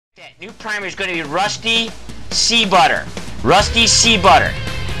that. New primer is going to be Rusty Sea Butter. Rusty Sea Butter.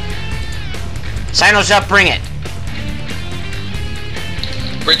 Sinos up, bring it.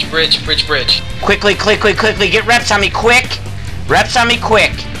 Bridge. Quickly. Get reps on me, quick. Reps on me,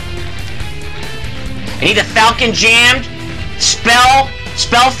 quick. I need the Falcon jammed. Spell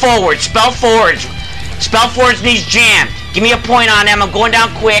forward. Spell forwards needs jammed. Give me a point on them. I'm going down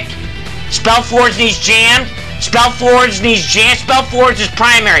quick. Spell forwards needs jammed. Spell forwards needs jammed. Spell forwards is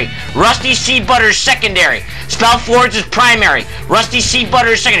primary. Rusty Sea Butter is secondary. Spell forwards is primary. Rusty Sea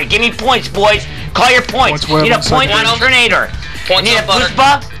Butter is secondary. Give me points, boys. Call your points. Need a point on Tornado. Need a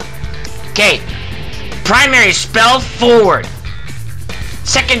Puspa. Okay. Primary is spell forward.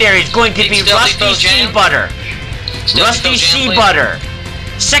 Secondary is going to be Rusty Sea Butter. Rusty Sea Butter.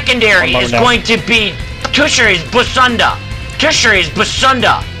 Secondary is going to be tertiary is Busunda. Tertiary is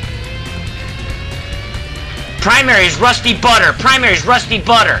Busunda. Primary is Rusty Butter. Primary is Rusty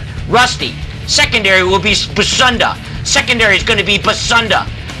Butter. Rusty. Secondary will be Busunda. Secondary is going to be Busunda.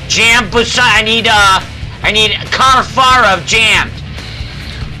 Jam Busunda. I need Kafara jammed.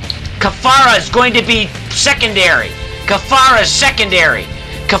 Kafara is going to be secondary. Kafara is secondary.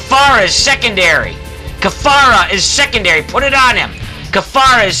 Kafara is secondary. Kafara is secondary. Put it on him.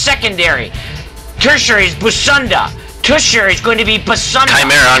 Kafara is secondary. Tertiary is Busunda. Tertiary is going to be Busunda.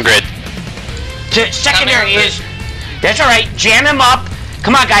 Chimera on grid. Secondary is... That's alright. Jam him up.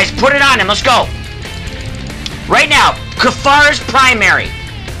 Come on, guys. Put it on him. Let's go. Right now. Kafara's primary.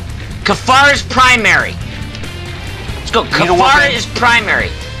 Kafara's primary. Let's go. Kafara is primary.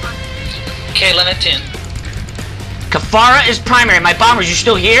 Kalen at 10. Kafara is primary. My bombers, you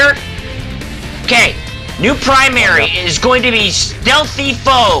still here? Okay. New primary is going to be Stealthy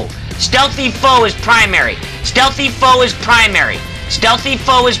Foe. Stealthy Foe is primary. Stealthy Foe is primary. Stealthy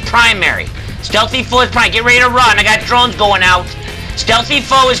Foe is primary. Stealthy Foe is primary. Get ready to run. I got drones going out. Stealthy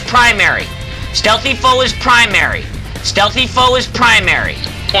Foe is primary. Stealthy Foe is primary. Stealthy Foe is primary.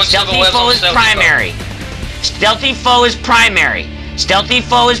 Stealthy Foe is primary. Stealthy Foe is primary. Stealthy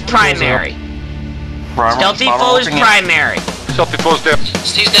Foe is primary. Stealthy Foe is primary. Stealthy Foe's down.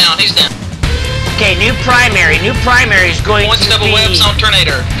 He's down. Okay, new primary. New primary is going to be... double webs on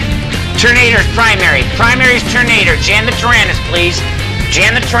Tornado. Tornado's primary. Primary is Tornado. Jam the Tyrannus, please.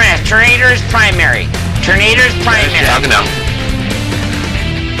 Jam the Tyrannus. Tornado is primary. Tornado is primary. Falcon down.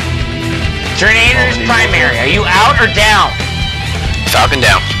 Tornado is primary. Are you out or down? Falcon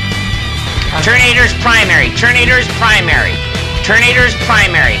down. Tornado is primary. Tornado is primary. Tornado is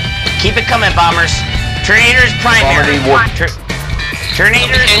primary. Keep it coming, bombers. Tornado is primary.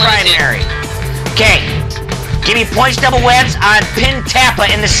 Tornado is primary. Okay. Give me points double webs on Pin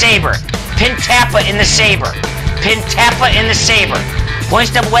Tappa in the Saber. Pin Tappa in the Saber. Pin Tappa in the Saber. Points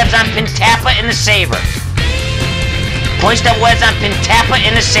double webs on Pin Tappa in the Saber. Points double webs on Pin Tappa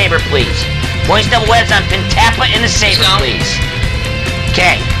in the Saber, please. Points double webs on Pin Tappa in the Saber, please.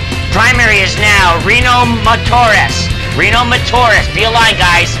 Okay. Primary is now Reno Motores. Reno Motores. Be aligned,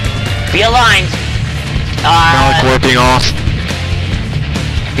 guys. Be aligned. Warping off.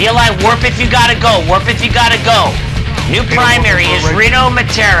 Be aligned. Warp if you gotta go. Warp if you gotta go. New primary is Reno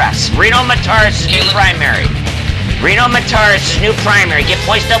Motores. Reno Motores is new primary. Reno Motores is new primary. Get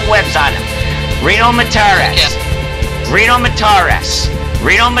points double webs on him. Reno Motores. Reno Motores.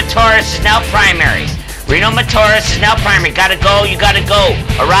 Reno Motores is now primary. Reno Motores is now primary. Gotta go. You gotta go.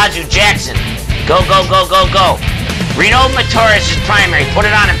 Arazu Jackson. Go. Reno Motores is primary. Put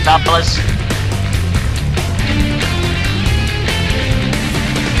it on him, fellas.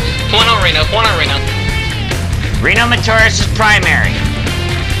 Point on Reno. Reno Motores is primary.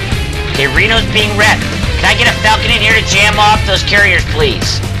 Okay, Reno's being repped. Can I get a Falcon in here to jam off those carriers,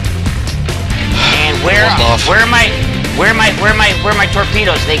 please? And where are my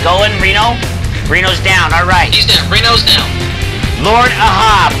torpedoes? They going, Reno? Reno's down. All right. He's down. Reno's down. Lord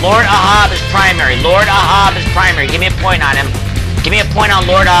Ahab. Lord Ahab is primary. Lord Ahab is primary. Give me a point on him. Give me a point on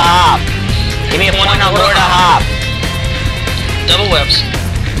Lord Ahab. Give me a point on Lord Ahab. Double webs.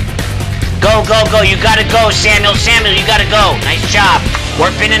 Go. You gotta go, Samuel. You gotta go. Nice job.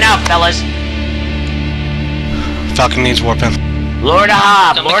 Warp in and out, fellas. Falcon needs warping. Lord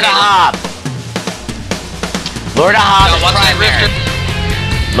Ahab. Lord Ahab is primary.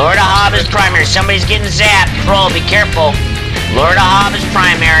 Lord Ahab is primary. Somebody's getting zapped. Troll, be careful. Lord Ahab is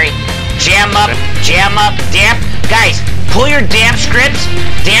primary. Jam up. Damp. Guys, pull your damp scripts.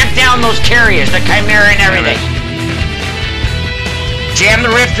 Damp down those carriers, the Chimera and everything. Jam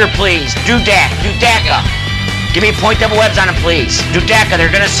the Rifter, please. Dudaka. Give me point double webs on him, please. Dudaka, they're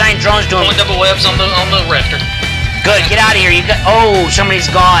gonna assign drones to him. Point double webs on the Rifter. Good, get out of here. Oh, somebody's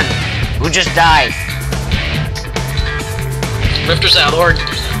gone. Who just died? Rifter's out. Lord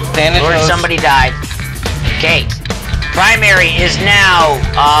Lord, somebody died. Okay. Primary is now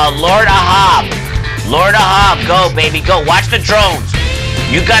Lord Ahab. Lord Ahab, go baby, go. Watch the drones.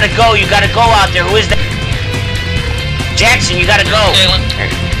 You gotta go out there. Who is that? Jackson, you gotta go.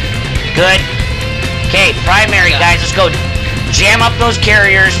 Good. Okay, primary guys, let's go. Jam up those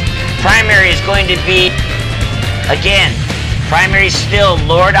carriers. Primary is going to be, again, primary is still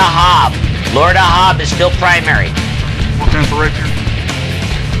Lord Ahab. Lord Ahab is still primary. Warp in for rapier.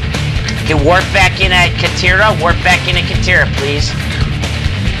 Okay, warp back in at Katira. Warp back in at Katira, please.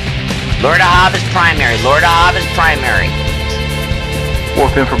 Lord Ahab is primary. Lord Ahab is primary.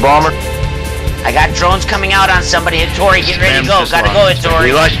 Warp in for bomber. I got drones coming out on somebody. Hittori, get ready to go. Gotta go,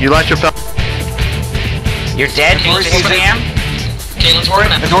 Hittori. You lost your fel. You're dead? Did you jam? Caitlin's working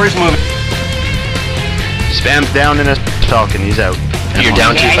out. Hittori's moving. Spam's down in a Falcon. He's out. You're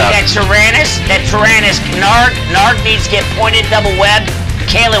down too fast. That Tyrannus. Narg needs to get pointed double web.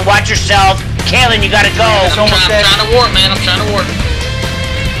 Caitlin, watch yourself. Caitlin, you gotta go. I'm trying to warp, man. I'm trying to warp.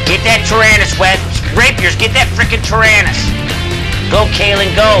 Get that Tyrannus web. Rapiers, get that frickin' Tyrannus. Go, Caitlin,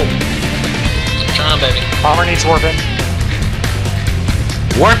 go. I'm trying, baby. Bomber needs warp in.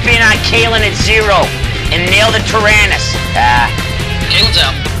 Warp in on Caitlin at 0 and nail the Tyrannus. Caitlin's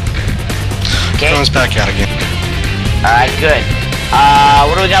out. Okay. Drone's back out again. Alright, good.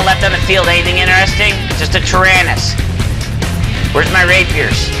 What do we got left on the field? Anything interesting? Just a Tyrannus. Where's my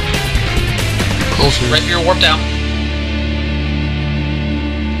rapiers? Rapier warped out.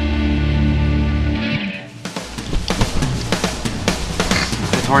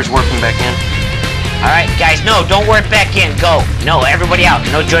 Hittori's warping back in. Alright, guys, no, don't warp back in. Go. No, everybody out.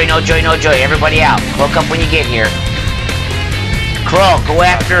 No joy, no joy, no joy. Everybody out. Cloak up when you get here. Kroll, go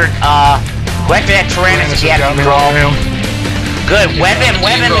after that Tyrannus if you have to, Kroll. Good. Web him,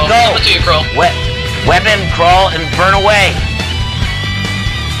 go. Coming to you, Kroll. Web him, Kroll, and burn away.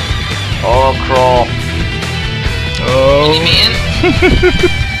 Oh, Kroll. Oh. Need me in?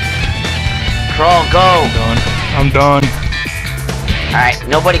 Kroll, go. I'm done. Alright,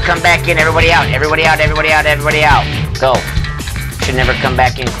 nobody come back in. Everybody out. Everybody out. Everybody out. Everybody out. Go. Should never come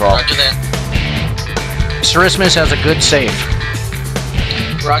back in, Kroll. Roger that. Cerismus has a good save.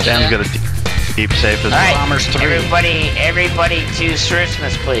 Roger Sam's that. got a deep safe as well. Alright, Bombers 3. everybody to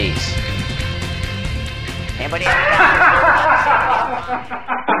Christmas, please. Anybody have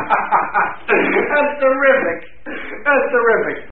That's terrific. That's terrific.